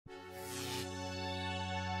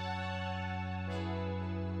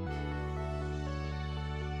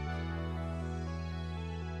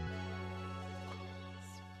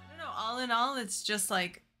all in all, it's just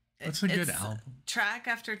like it's a good album, track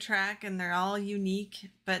after track, and they're all unique,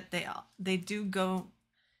 but they do go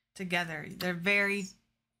together. They're very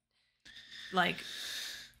like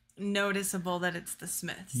noticeable that it's the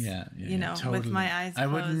Smiths. Yeah, you know, totally. With My Eyes Closed,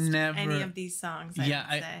 I would never any of these songs.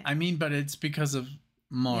 I mean, but it's because of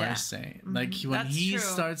Morrissey. Yeah. Like when he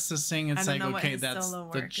starts to sing, it's like, okay, that's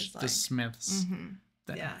the Smiths.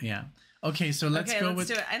 Yeah. Okay, so let's go with.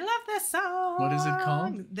 Do it. I love this song. What is it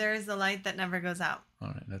called? There's a Light That Never Goes Out. All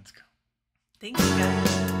right, let's go. Thank you, guys.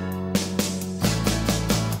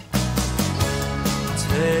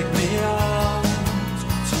 Take me out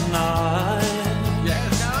tonight.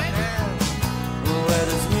 Yes. Where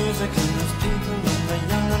there's music and there's people and the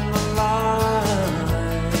young and the light.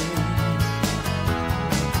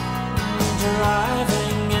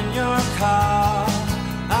 Driving in your car,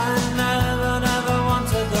 I never want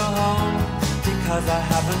to go home because I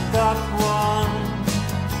haven't got one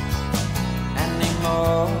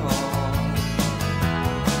anymore.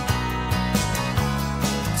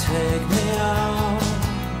 Take me out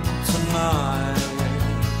tonight,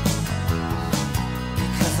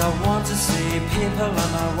 because I want to see people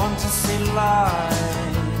and I want to see light.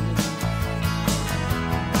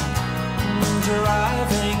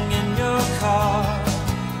 Driving in your car,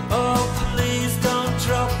 oh please don't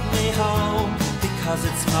drop me home, because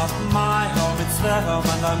it's not my home, it's their home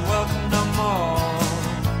and I'm welcome no more.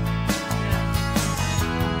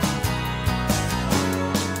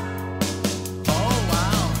 Oh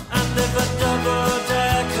wow. And if a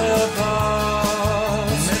double-decker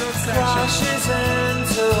bus crashes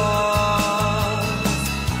into us,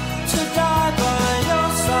 to die by your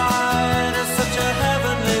side is such a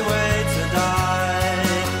heavenly way to die.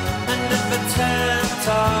 And if a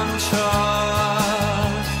 10-ton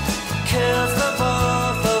truck kills the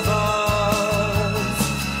both of us,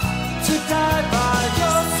 to die by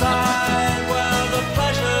your side, well, the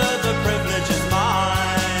pleasure, the privilege is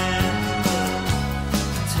mine.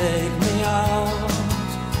 Take me out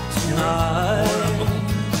tonight.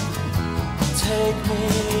 Take me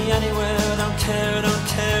anywhere, don't care, don't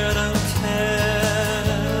care, don't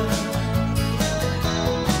care.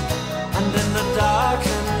 And in the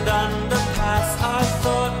darkened underpass, I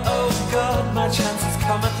thought, oh God, my chance has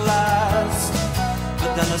come at last.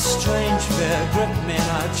 But then a strange fear gripped me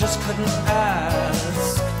and I just couldn't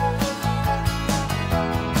ask.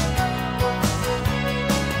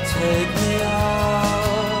 Take me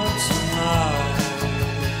out tonight.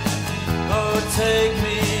 Oh, take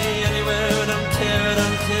me anywhere, don't care,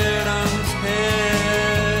 don't care, don't care.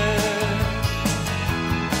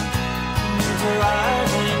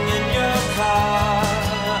 Driving in your car,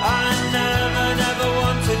 I never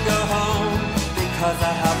want to go home, because I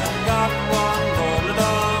haven't got one all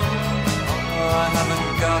along. Oh, I haven't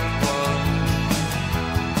got one.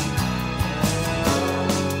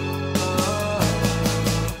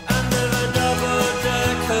 And if a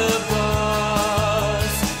double-decker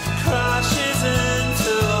bus crashes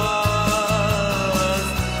into us,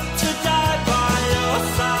 to die by your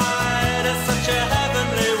side is such a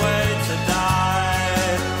heavenly way to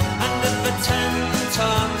die. And if a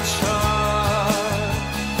 10-ton truck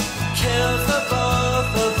kills the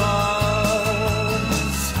both of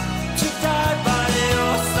us, to die by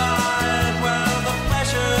your side, well, the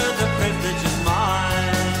pleasure, the privilege is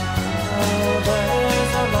mine. Oh, there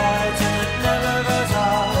is a light and it never goes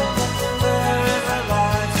out. There is a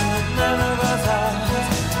light and it never goes out.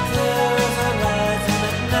 There is a light and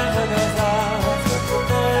it never goes out.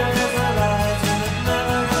 There is a light and it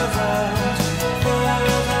never goes out. There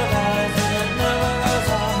is a light and it never goes out.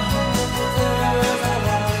 There is a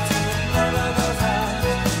light and it never goes out. There is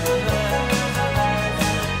a light and it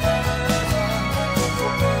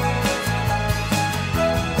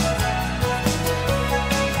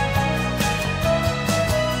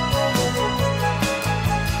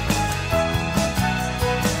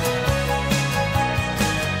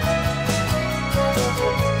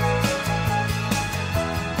goes out.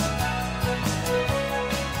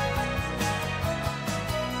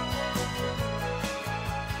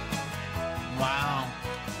 Wow.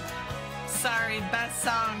 Sorry, best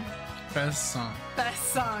song. Best song.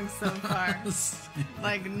 Best song so far.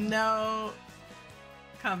 Like, no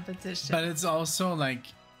competition. But it's also like,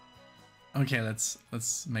 okay, let's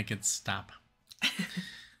make it stop.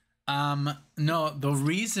 No, the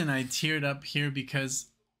reason I teared up here because,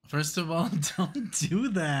 first of all, don't do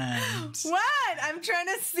that. What? I'm trying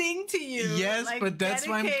to sing to you. Yes, like, but that's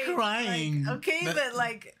why I'm crying. Like, okay, but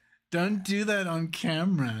like, don't do that on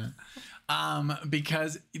camera.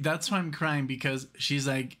 Because that's why I'm crying, because she's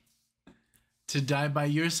like, to die by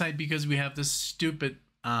your side because we have this stupid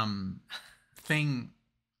thing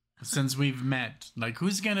since we've met. Like,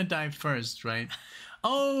 who's gonna die first, right?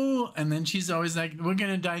 Oh, and then she's always like, we're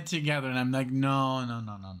gonna die together. And I'm like, no.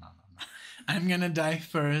 I'm gonna die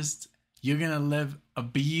first. You're gonna live a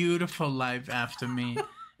beautiful life after me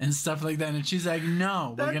and stuff like that. And she's like,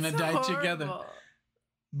 no, we're gonna die together.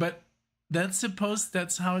 But that's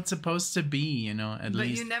how it's supposed to be, you know, at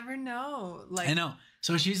least. But you never know. Like, I know.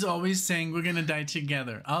 So she's always saying, we're gonna die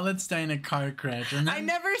together. Oh, let's die in a car crash. And I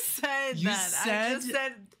never said that. I just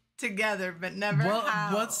said together, but never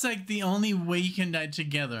how. What's like the only way you can die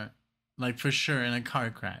together? Like, for sure, in a car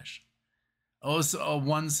crash. Also,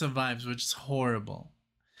 one survives, which is horrible.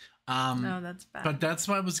 No, that's bad. But that's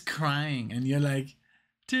why I was crying. And you're like,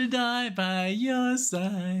 to die by your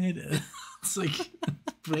side. It's like,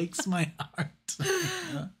 it breaks my heart.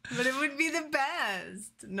 Yeah. But it would be the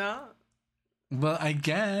best, no? Well, I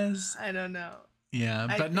guess. I don't know.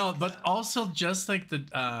 Yeah, but also just like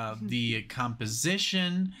the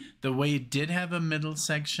composition, the way it did have a middle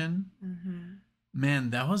section. Mm-hmm.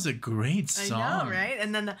 Man, that was a great song. I know, right?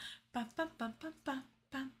 And then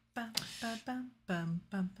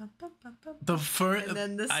the first, and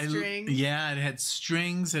then the strings. Yeah, it had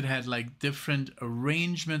strings. It had like different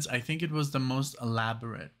arrangements. I think it was the most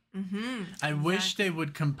elaborate. Mm-hmm, I wish they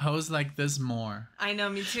would compose like this more. I know,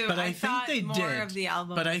 me too. But I think they more did. Of the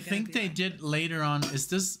album but I think they did later on. Is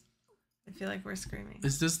this? I feel like we're screaming.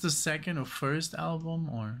 Is this the second or first album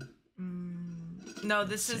or? No,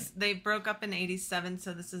 this is. They broke up in '87,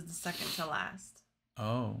 so this is the second to last.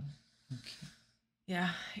 Oh. Okay. Yeah,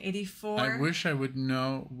 84. I wish I would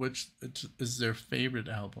know which is their favorite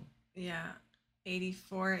album. Yeah,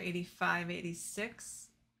 84, 85, 86,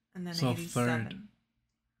 and then so 87. Third.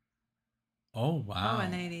 Oh, wow. Oh,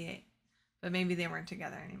 and 88. But maybe they weren't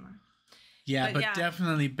together anymore. Yeah, but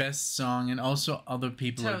definitely best song, and also other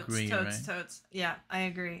people agree, right? Totes. Yeah, I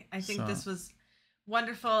agree. I think this was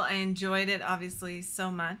wonderful. I enjoyed it, obviously, so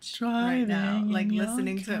much right now. Like,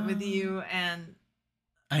 listening to it with you, and...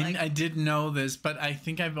 I did know this, but I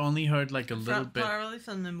think I've only heard like a little bit. Probably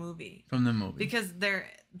from the movie. From the movie. Because they're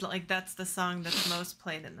like, that's the song that's most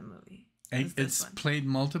played in the movie. It's played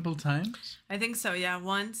multiple times? I think so, yeah.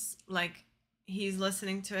 Once, like, he's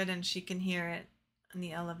listening to it and she can hear it in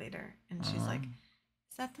the elevator. And she's like,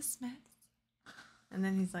 is that the Smiths? And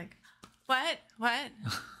then he's like, what?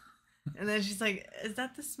 And then she's like, is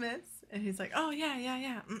that the Smiths? And he's like, oh, yeah.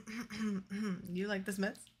 You like the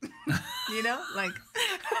Smiths? You know? Like...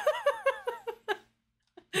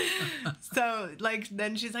 So, like,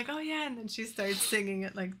 then she's like, oh, yeah. And then she starts singing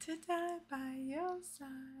it, like, to die by your side.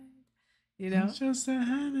 You know?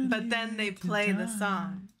 But then they play the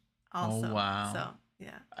song also. Oh, wow. So,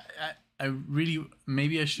 yeah. I really...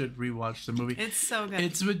 Maybe I should rewatch the movie. It's so good.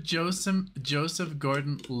 It's with Joseph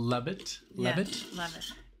Gordon-Levitt. Levitt.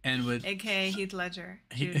 And with AKA Heath Ledger.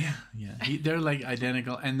 They're like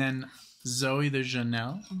identical. And then Zoe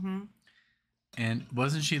Deschanel. Mm-hmm. And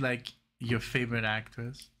wasn't she like your favorite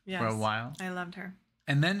actress for a while? I loved her.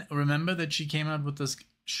 And then remember that she came out with this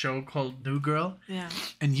show called New Girl? Yeah.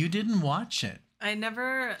 And you didn't watch it. I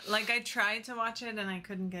never, like, I tried to watch it and I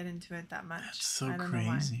couldn't get into it that much. That's so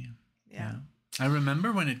crazy. Yeah. I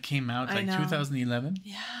remember when it came out, like 2011.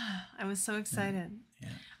 Yeah. I was so excited. Yeah.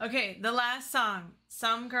 Okay, the last song.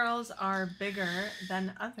 Some girls are bigger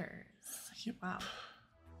than others. Yep. Wow.